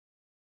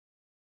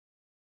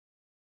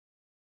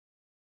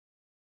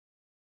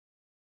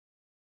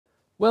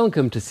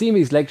Welcome to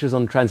CME's lectures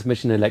on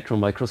transmission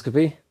electron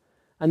microscopy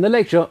and the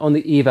lecture on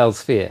the Ewald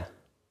sphere.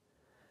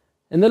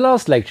 In the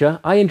last lecture,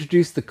 I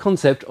introduced the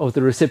concept of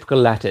the reciprocal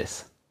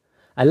lattice,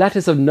 a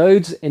lattice of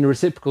nodes in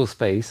reciprocal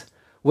space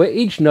where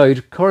each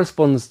node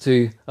corresponds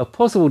to a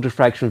possible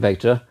diffraction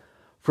vector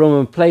from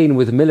a plane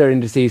with Miller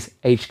indices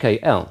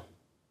HKL.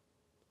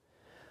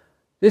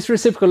 This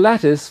reciprocal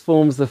lattice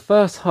forms the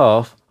first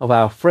half of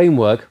our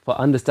framework for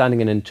understanding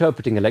and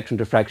interpreting electron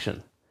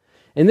diffraction.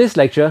 In this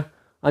lecture,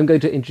 I'm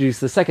going to introduce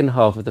the second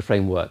half of the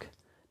framework,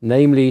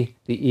 namely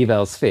the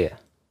Ewald sphere.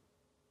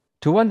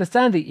 To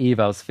understand the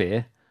Ewald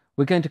sphere,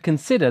 we're going to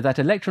consider that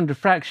electron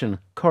diffraction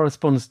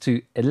corresponds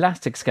to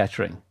elastic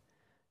scattering.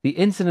 The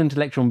incident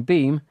electron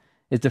beam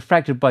is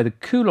diffracted by the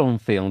Coulomb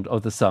field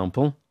of the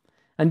sample,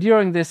 and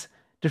during this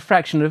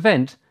diffraction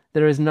event,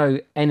 there is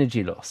no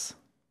energy loss.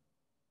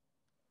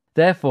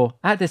 Therefore,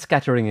 at this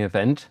scattering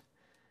event,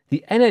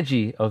 the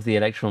energy of the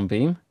electron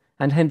beam,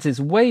 and hence its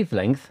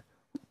wavelength,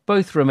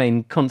 both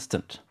remain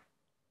constant.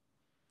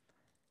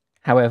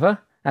 However,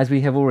 as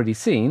we have already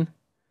seen,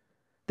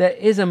 there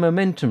is a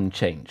momentum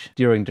change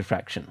during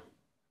diffraction.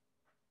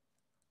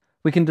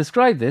 We can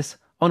describe this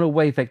on a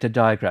wave vector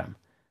diagram.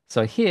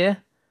 So here,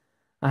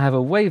 I have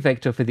a wave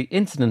vector for the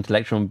incident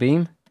electron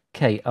beam,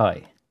 Ki,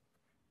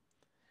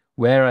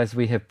 where, as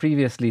we have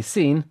previously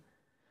seen,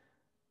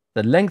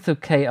 the length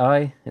of Ki,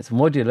 its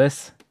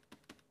modulus,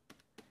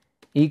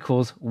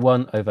 equals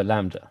 1 over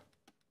lambda,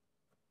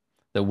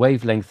 the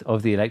wavelength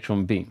of the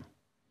electron beam.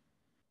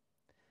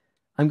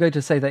 I'm going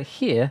to say that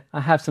here I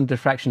have some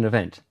diffraction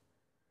event.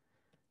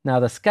 Now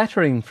the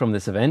scattering from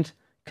this event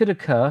could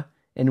occur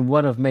in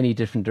one of many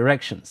different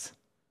directions.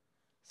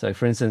 So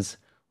for instance,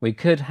 we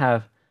could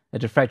have a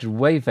diffracted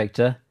wave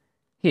vector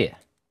here.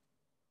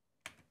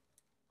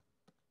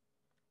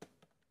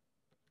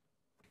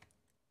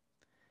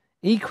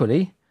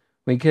 Equally,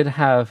 we could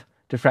have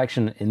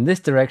diffraction in this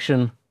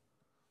direction,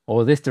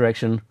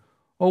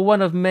 or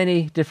one of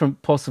many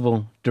different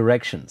possible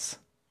directions.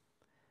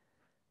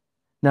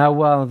 Now,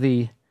 while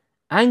the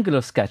angle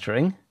of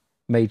scattering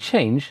may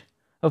change,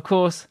 of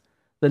course,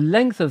 the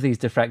length of these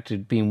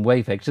diffracted beam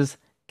wave vectors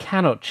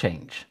cannot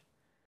change.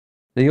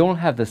 They all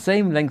have the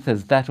same length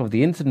as that of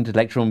the incident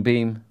electron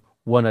beam,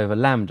 1 over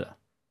lambda.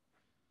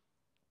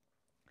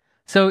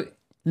 So,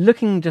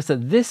 looking just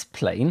at this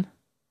plane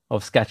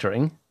of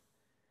scattering,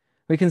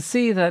 we can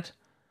see that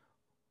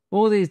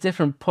all these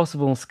different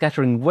possible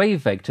scattering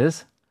wave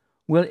vectors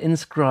will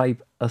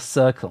inscribe a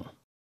circle.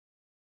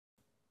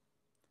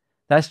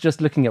 That's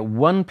just looking at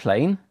one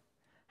plane.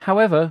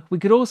 However, we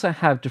could also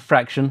have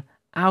diffraction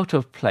out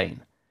of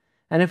plane.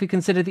 And if we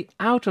consider the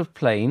out of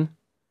plane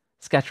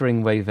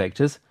scattering wave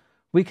vectors,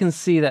 we can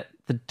see that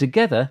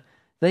together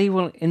they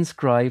will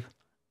inscribe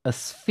a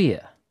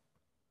sphere.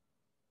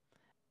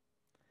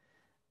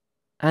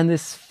 And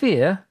this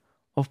sphere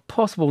of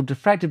possible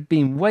diffracted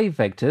beam wave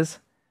vectors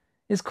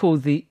is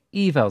called the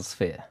Ewald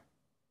sphere.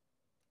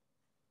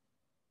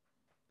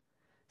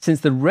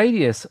 Since the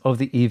radius of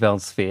the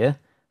Ewald sphere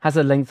has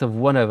a length of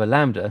 1 over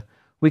lambda,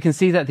 we can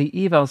see that the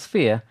Ewald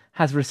sphere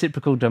has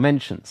reciprocal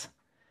dimensions.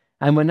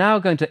 And we're now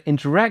going to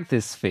interact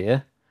this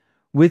sphere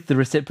with the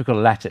reciprocal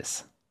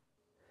lattice.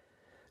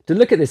 To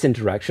look at this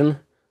interaction,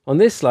 on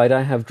this slide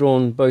I have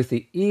drawn both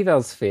the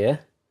Ewald sphere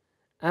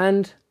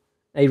and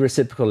a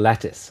reciprocal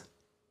lattice.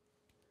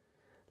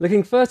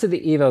 Looking first at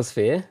the Ewald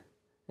sphere,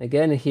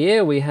 again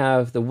here we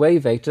have the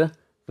wave vector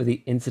for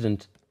the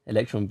incident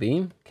electron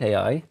beam,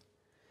 Ki.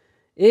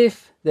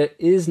 If there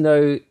is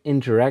no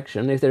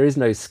interaction, if there is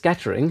no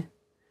scattering,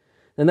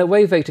 then that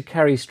wave vector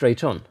carries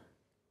straight on.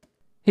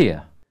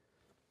 Here,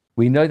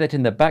 we know that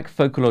in the back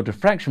focal or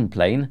diffraction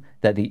plane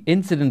that the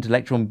incident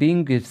electron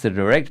beam gives the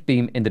direct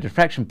beam in the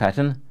diffraction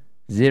pattern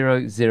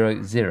 0,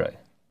 0, 0.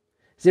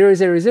 0,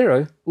 0,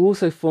 0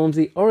 also forms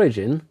the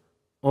origin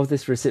of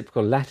this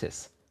reciprocal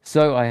lattice.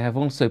 So I have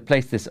also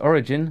placed this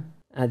origin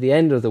at the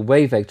end of the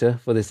wave vector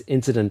for this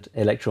incident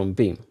electron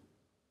beam.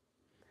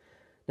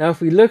 Now if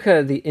we look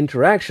at the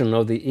interaction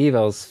of the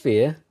Ewald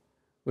sphere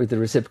with the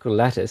reciprocal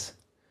lattice,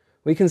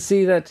 we can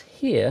see that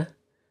here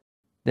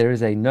there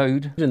is a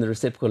node in the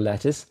reciprocal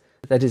lattice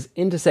that is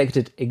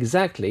intersected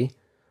exactly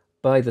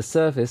by the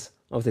surface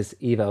of this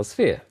Ewald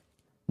sphere.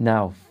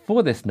 Now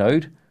for this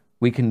node,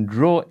 we can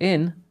draw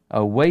in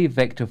a wave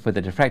vector for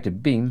the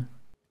diffracted beam,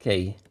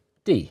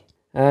 Kd.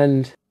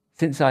 And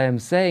since I am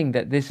saying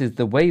that this is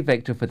the wave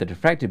vector for the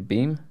diffracted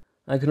beam,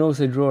 I can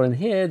also draw in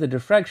here the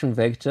diffraction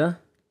vector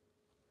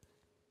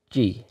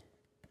G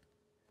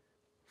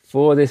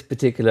for this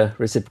particular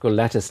reciprocal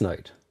lattice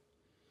node.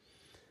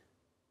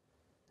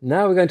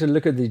 Now we're going to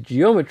look at the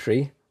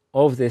geometry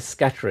of this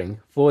scattering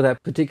for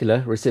that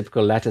particular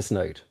reciprocal lattice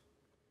node.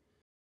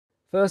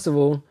 First of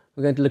all,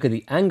 we're going to look at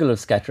the angle of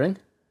scattering,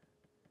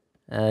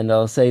 and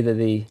I'll say that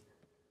the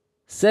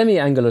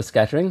semi-angle of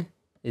scattering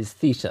is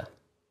theta.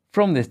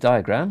 From this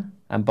diagram,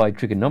 and by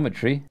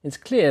trigonometry, it's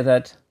clear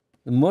that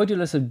the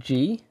modulus of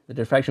G, the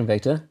diffraction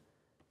vector,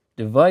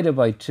 divided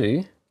by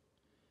 2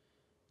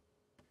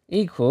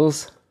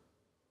 equals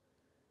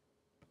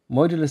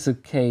modulus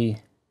of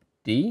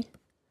Kd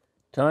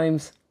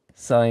times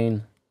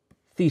sine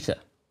theta.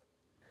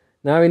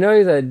 Now we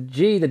know that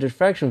g, the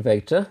diffraction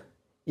vector,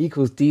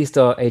 equals d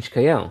star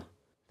hkl.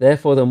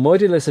 Therefore the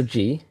modulus of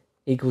g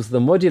equals the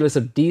modulus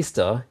of d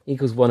star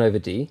equals 1 over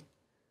d.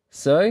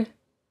 So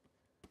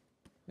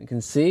we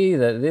can see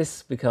that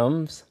this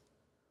becomes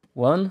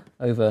 1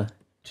 over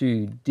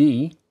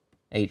 2d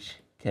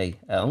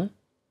hkl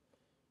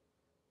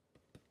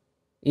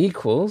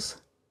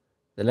equals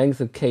the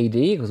length of kd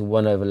equals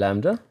 1 over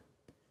lambda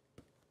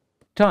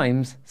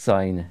times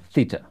sine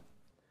theta.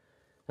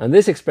 And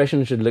this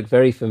expression should look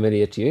very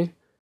familiar to you,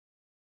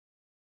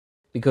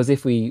 because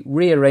if we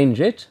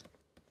rearrange it,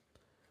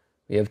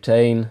 we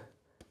obtain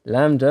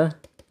lambda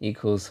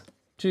equals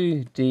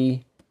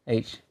 2d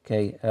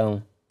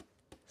hkl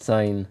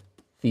sine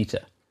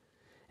theta.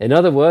 In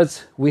other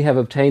words, we have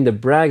obtained the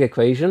Bragg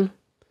equation,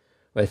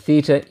 where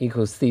theta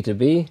equals theta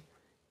b,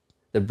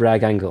 the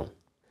Bragg angle.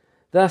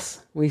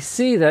 Thus, we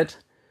see that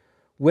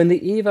when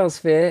the Ewald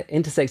sphere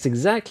intersects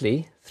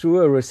exactly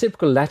through a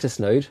reciprocal lattice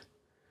node,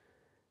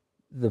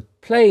 the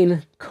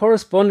plane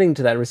corresponding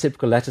to that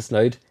reciprocal lattice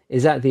node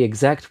is at the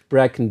exact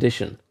Bragg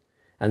condition,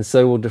 and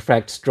so will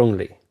diffract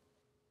strongly.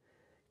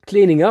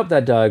 Cleaning up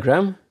that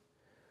diagram,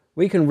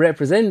 we can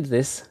represent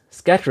this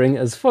scattering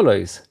as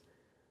follows.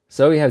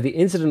 So we have the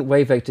incident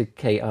wave vector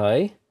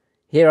ki.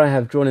 Here I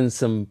have drawn in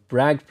some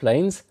Bragg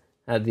planes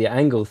at the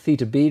angle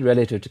theta b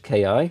relative to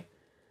ki,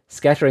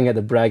 scattering at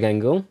the Bragg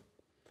angle,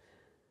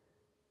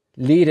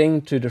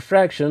 leading to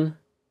diffraction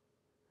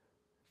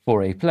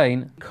for a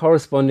plane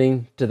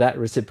corresponding to that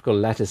reciprocal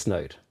lattice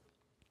node.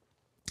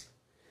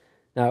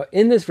 Now,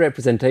 in this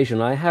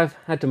representation, I have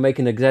had to make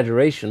an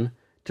exaggeration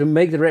to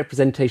make the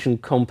representation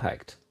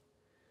compact.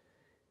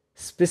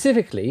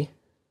 Specifically,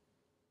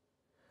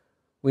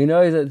 we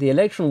know that the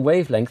electron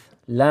wavelength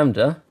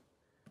lambda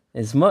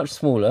is much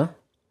smaller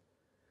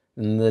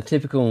than the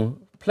typical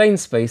plane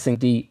spacing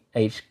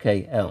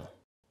dHkl.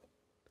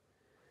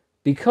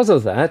 Because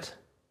of that,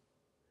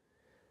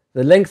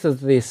 the length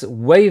of this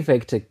wave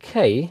vector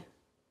k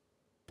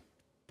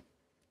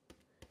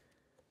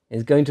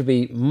is going to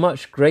be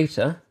much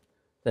greater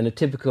than a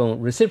typical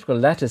reciprocal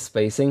lattice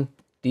spacing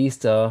d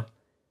star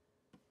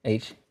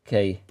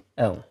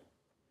hkl.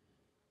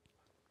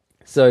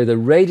 So the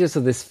radius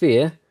of the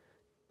sphere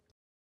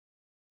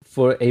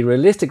for a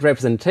realistic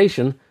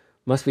representation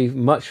must be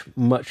much,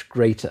 much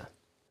greater.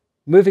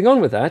 Moving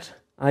on with that,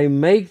 I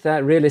make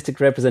that realistic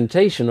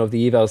representation of the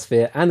Ewald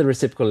sphere and the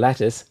reciprocal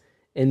lattice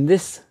in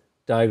this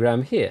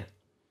diagram here.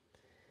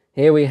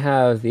 Here we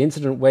have the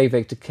incident wave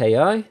vector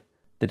ki,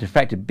 the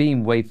diffracted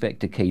beam wave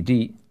vector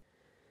kd,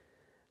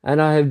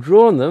 and I have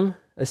drawn them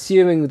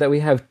assuming that we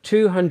have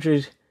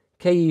 200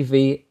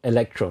 keV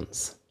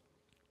electrons.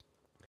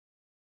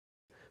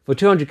 For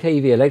 200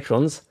 keV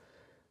electrons,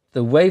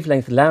 the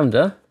wavelength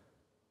lambda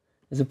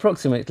is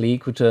approximately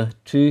equal to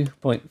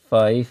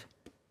 2.5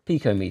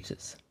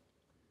 picometers.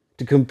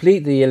 To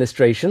complete the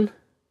illustration,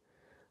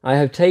 I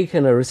have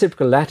taken a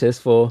reciprocal lattice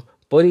for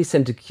body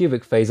center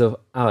cubic phase of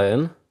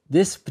iron.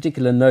 This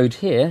particular node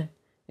here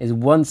is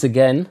once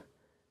again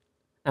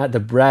at the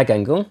Bragg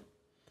angle,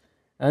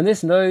 and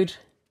this node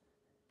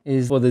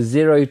is for the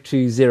 0,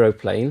 2, 0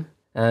 plane,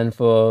 and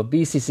for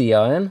BCC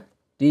iron,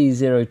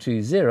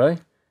 D020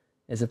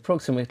 is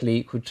approximately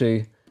equal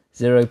to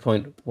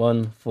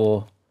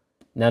 0.14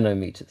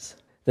 nanometers.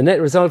 The net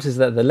result is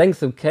that the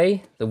length of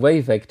k, the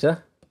wave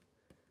vector,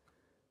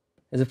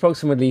 is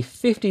approximately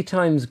 50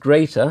 times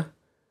greater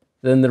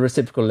than the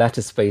reciprocal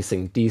lattice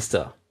spacing d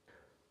star.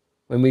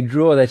 When we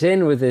draw that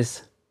in with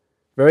this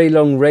very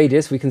long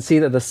radius, we can see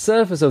that the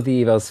surface of the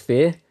Ewald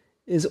sphere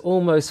is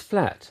almost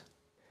flat.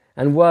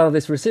 And while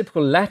this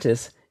reciprocal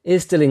lattice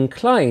is still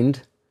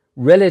inclined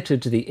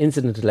relative to the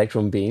incident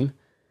electron beam,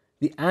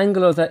 the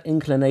angle of that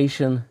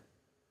inclination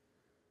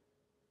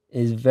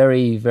is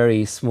very,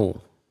 very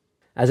small.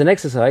 As an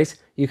exercise,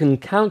 you can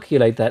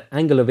calculate that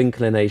angle of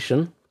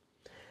inclination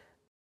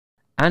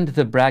and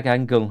the Bragg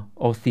angle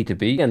of theta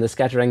b and the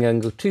scattering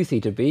angle to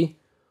theta b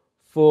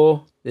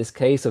for this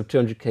case of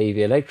 200 keV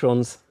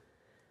electrons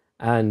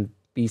and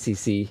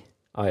BCC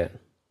iron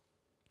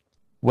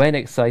when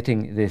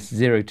exciting this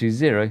 0, 2,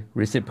 0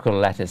 reciprocal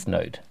lattice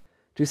node.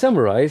 To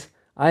summarize,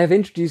 I have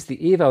introduced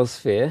the Ewald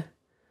sphere,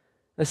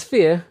 a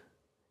sphere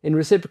in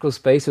reciprocal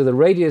space with a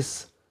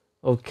radius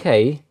of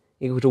k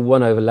equal to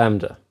 1 over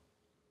lambda.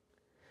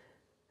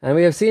 And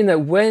we have seen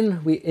that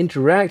when we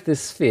interact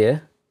this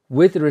sphere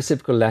with the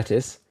reciprocal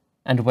lattice,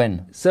 and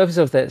when the surface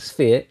of that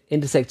sphere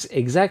intersects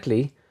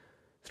exactly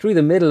through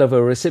the middle of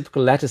a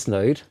reciprocal lattice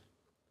node,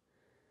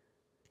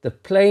 the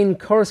plane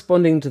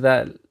corresponding to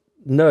that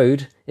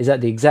node is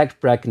at the exact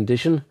Bragg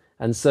condition,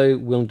 and so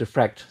will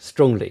diffract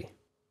strongly.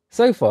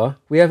 So far,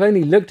 we have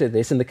only looked at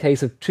this in the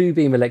case of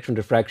two-beam electron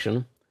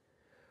diffraction,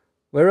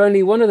 where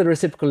only one of the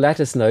reciprocal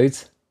lattice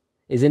nodes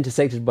is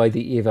intersected by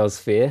the Ewald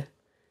sphere,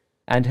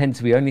 and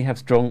hence we only have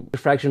strong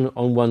diffraction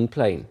on one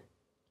plane,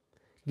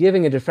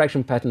 giving a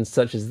diffraction pattern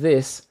such as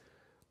this,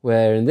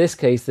 where in this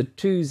case the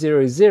 2,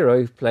 0,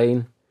 0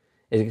 plane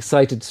is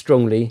excited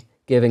strongly,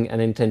 giving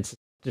an intense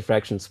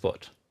diffraction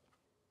spot.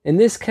 In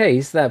this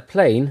case, that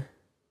plane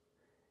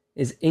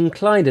is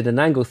inclined at an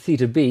angle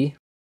theta b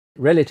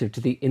relative to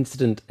the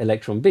incident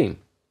electron beam.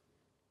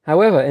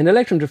 However, in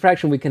electron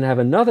diffraction we can have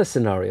another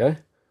scenario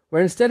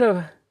where instead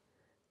of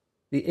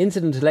the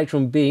incident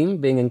electron beam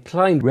being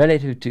inclined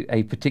relative to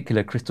a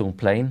particular crystal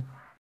plane,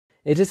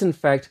 it is in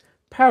fact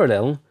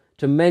parallel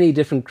to many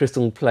different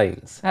crystal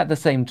planes at the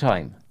same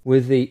time,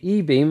 with the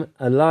E-beam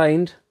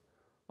aligned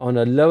on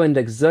a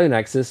low-index zone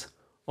axis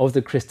of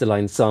the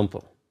crystalline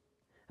sample.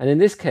 And in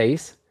this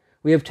case,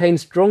 we obtain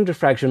strong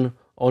diffraction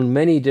on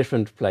many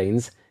different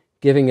planes,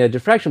 giving a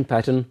diffraction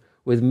pattern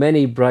with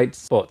many bright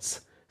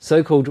spots,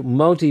 so-called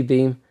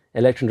multi-beam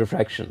electron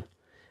diffraction.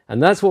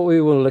 And that's what we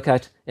will look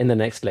at in the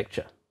next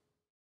lecture.